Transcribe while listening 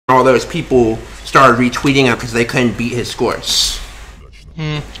all those people started retweeting him because they couldn't beat his scores.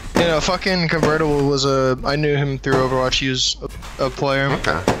 You know, fucking Convertible was I knew him through Overwatch. He was a player.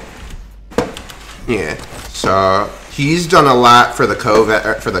 Okay. Yeah. So he's done a lot for the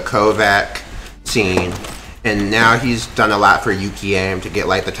QUAKE scene, and now he's done a lot for UKM to get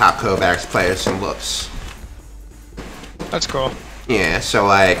like the top QUAKE players some looks. That's cool. Yeah. So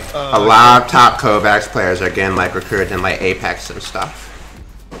like a lot of top QUAKE players are getting like recruited in like Apex and stuff.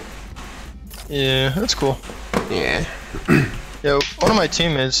 Yeah, that's cool. Yeah. Yeah, one of my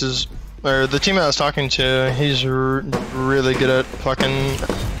teammates or the teammate I was talking to, he's really good at fucking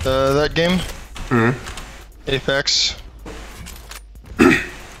that game. Apex. Is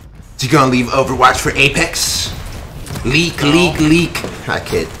he gonna leave Overwatch for Apex? Leak. I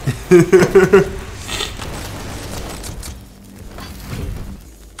kid.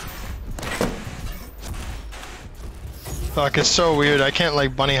 Fuck, it's so weird. I can't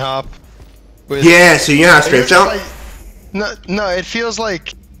like bunny hop. Yeah, so you're not straight jump? No, it feels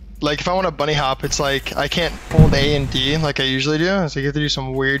like if I want to bunny hop, it's like I can't hold A and D like I usually do. So you have to do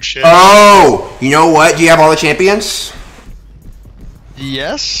some weird shit. Oh, you know what? Do you have all the champions?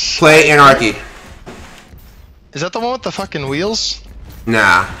 Yes. Play Anarchy. Is that the one with the fucking wheels?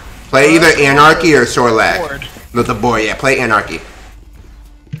 Nah. Play either Anarchy or Sorlag. With the board, yeah. Play Anarchy.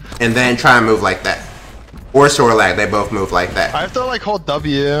 And then try and move like that. Or Sorlag, they both move like that. I have to like hold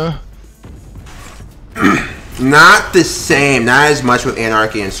W. Not the same, not as much with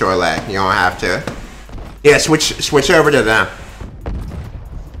Anarchy and Sorlag. You don't have to. Yeah, switch over to them.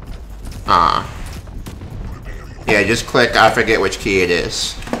 Yeah, just click, I forget which key it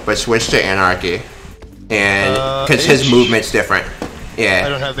is. But switch to Anarchy. And, because his movement's different. Yeah. I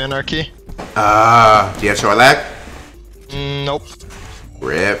don't have Anarchy. Do you have Sorlag? Nope.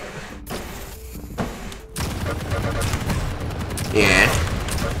 RIP. Yeah.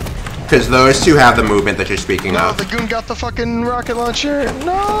 Because those two have the movement that you're speaking of. The goon got the fucking rocket launcher.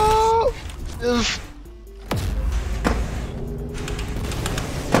 No!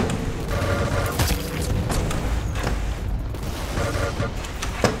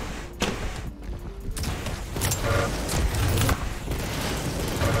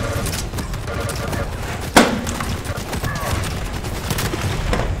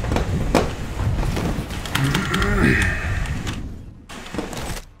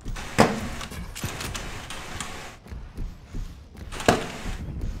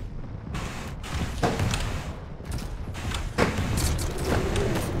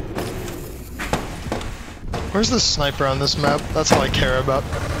 Where's the sniper on this map? That's all I care about.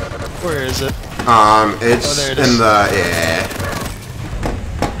 Where is it? It's there it in is. yeah.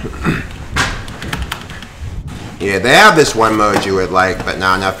 Yeah, they have this one mode you would like, but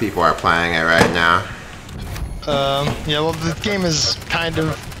not enough people are playing it right now. Yeah, well, the game is kind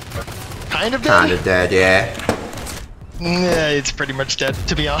of dead? Kind of dead, yeah. Yeah, it's pretty much dead,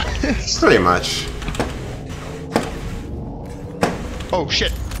 to be honest. Pretty much. Oh,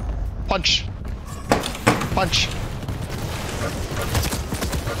 shit. Punch. Punch.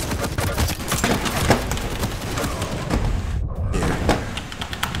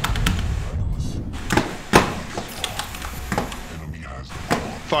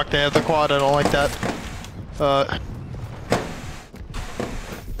 Fuck, they have the quad, I don't like that. Come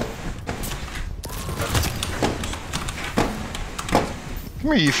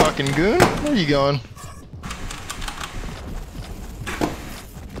here, you fucking goon. Where are you going?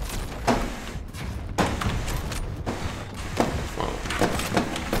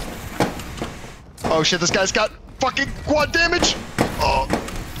 Oh shit, this guy's got fucking quad damage! Oh.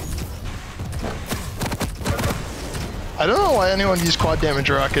 I don't know why anyone used quad damage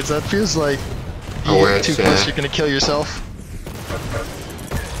rockets. That feels like you get too close, you're gonna kill yourself.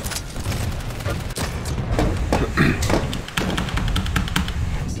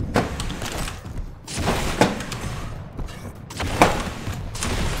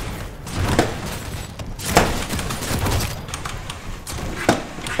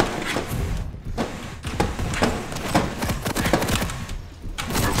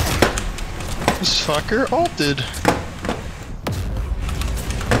 This fucker ulted.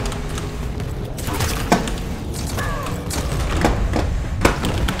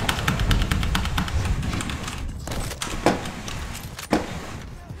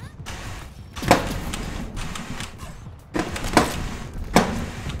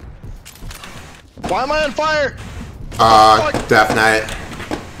 Why am I on fire? Death Knight.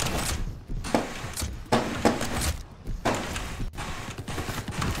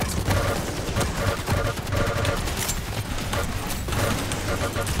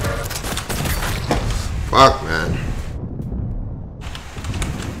 Fuck, man.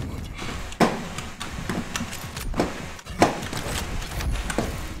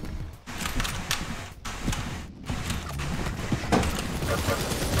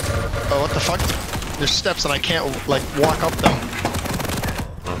 steps and I can't like walk up them.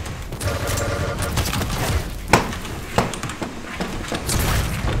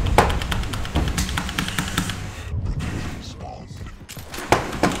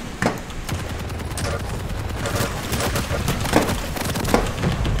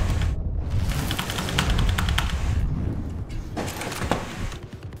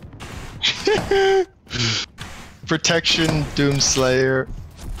 Protection, Doomslayer,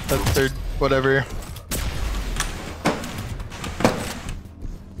 or whatever.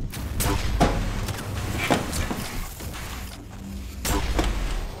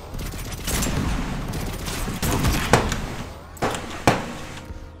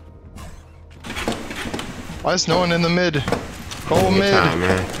 Why is no one in the mid? Go mid.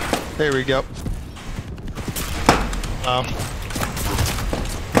 Man. There we go.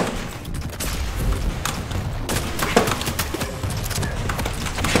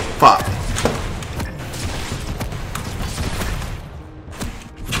 Fuck.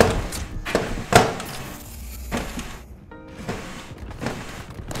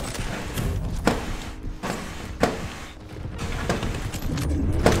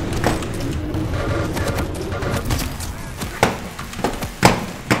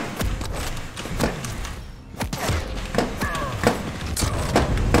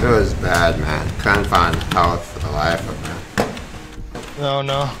 It was bad, man. Couldn't find health for the life of me.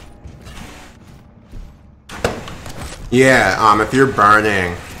 No. Yeah, if you're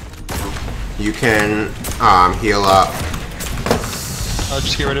burning, you can heal up. I'll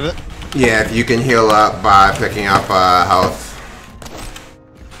just get rid of it. Yeah, if you can heal up by picking up health.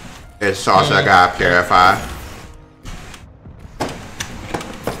 It's also got Purify.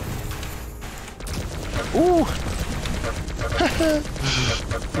 Ooh!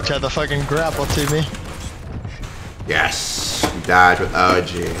 You tried to fucking grapple to me. Yes, you died with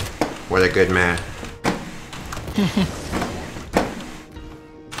OG. What a good man.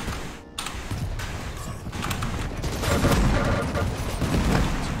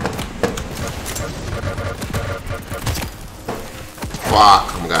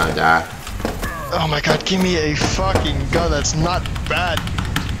 Fuck, I'm gonna die. Oh my god, give me a fucking gun that's not bad.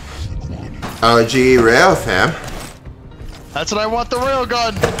 OG rail, fam. That's what I want, the rail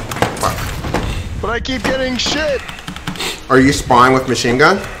gun. Fuck. But I keep getting shit. Are you spawning with machine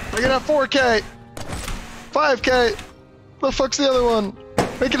gun? I can have 4K. 5K. The fuck's the other one?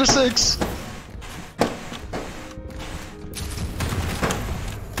 Make it a 6.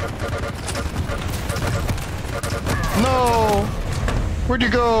 No. Where'd you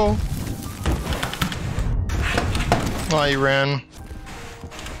go? Oh, you ran.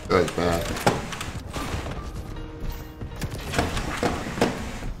 It was bad.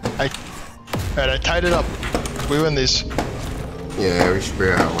 Alright, I tied it up. We win these. Yeah, we should be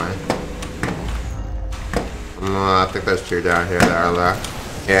out one. I think there's two down here that are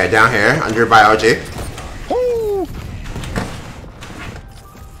left. Yeah, down here, under by OG. Woo!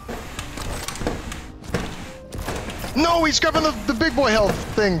 No, he's grabbing the big boy health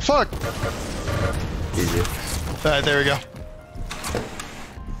thing. Fuck. Easy. Alright, there we go.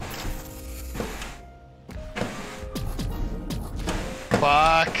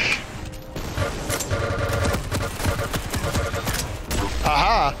 Fuck.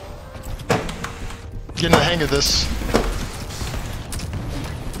 Aha! Getting the hang of this.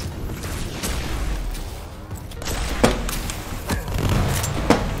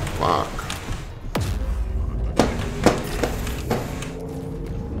 Fuck.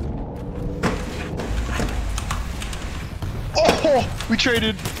 Oh! We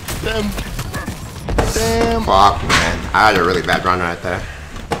traded. Damn. Damn. Fuck, man. I had a really bad run right there.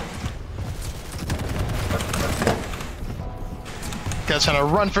 Guy's trying to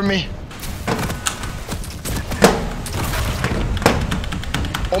run from me.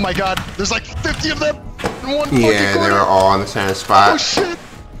 Oh my god, there's like 50 of them in one fucking Yeah, corner. they were all in the same spot. Oh shit.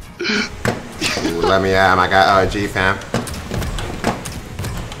 Ooh, let me at him. I got OG, fam.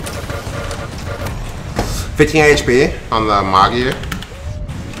 15 HP on the Magier.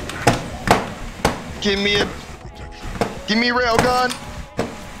 Give me a railgun.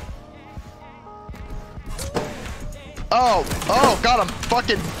 Oh, got him.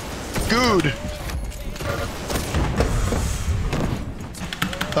 Fucking good.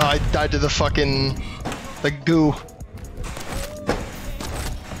 Oh, I died to the fucking goo.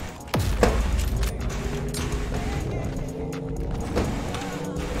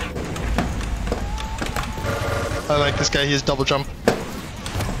 I like this guy. He has double jump.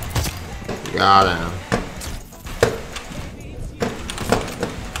 Got him.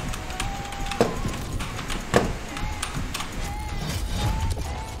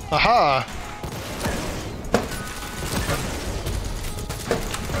 Aha!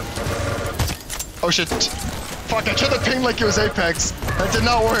 Oh shit. Fuck, I tried to ping like it was Apex. That did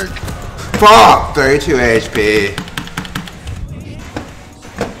not work. Fuck! 32 HP.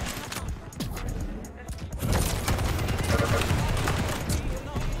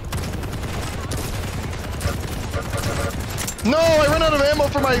 No, I ran out of ammo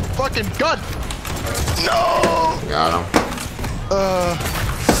for my fucking gun. No! Got him.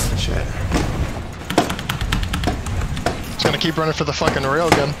 Shit. Just gonna keep running for the fucking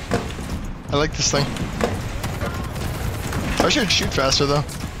railgun. I like this thing. I should shoot faster though.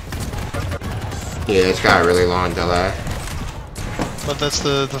 Yeah, it's got a really long delay. But that's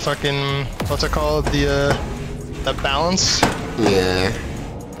the fucking, what's it called? The balance? Yeah.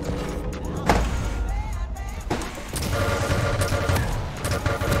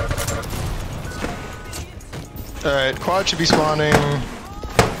 Alright, quad should be spawning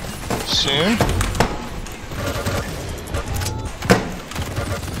soon.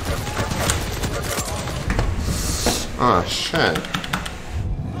 Oh shit.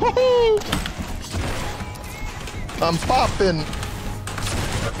 Woohoo! I'm popping.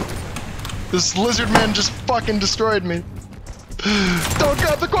 This lizard man just fucking destroyed me. Don't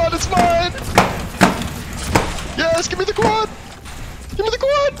grab the quad, it's mine! Yes, give me the quad! Give me the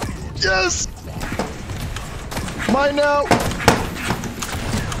quad! Yes! Mine now!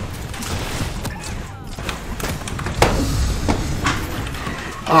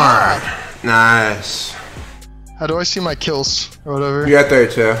 Alright. Nice. How do I see my kills? Or whatever. You got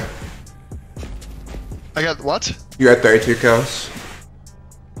 32. I got what? You got 32 kills.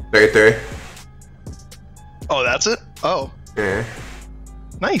 33. Oh, that's it? Oh. Yeah.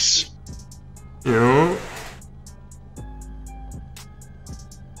 Nice. You know?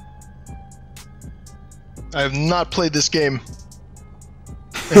 I have not played this game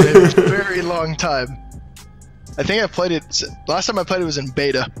in a very long time. I think I played it, last time I played it was in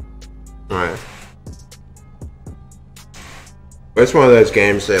beta. Alright. But it's one of those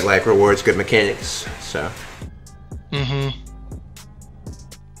games that like rewards good mechanics, so. Mm-hmm.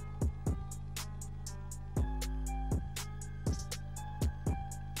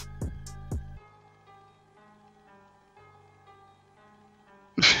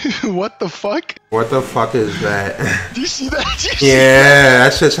 What the fuck? What the fuck is that? Do you see that? Yeah,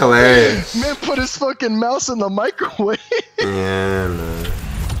 that's just hilarious. Man put his fucking mouse in the microwave. Yeah, man.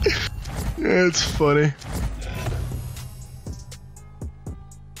 It's funny.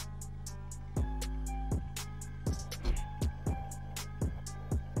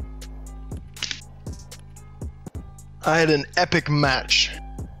 I had an epic match.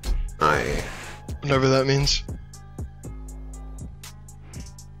 Oh yeah. Whatever that means.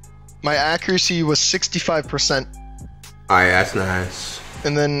 My accuracy was 65%. Oh yeah, that's nice.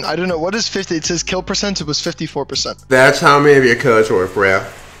 And then, I don't know, what is 50? It says kill percent, it was 54%. That's how many of your kills were with rail.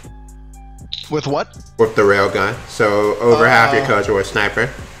 With what? With the rail gun. So over half your kills were with sniper.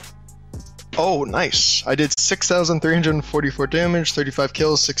 Oh, nice. I did 6,344 damage, 35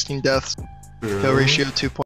 kills, 16 deaths. Kill ratio 2.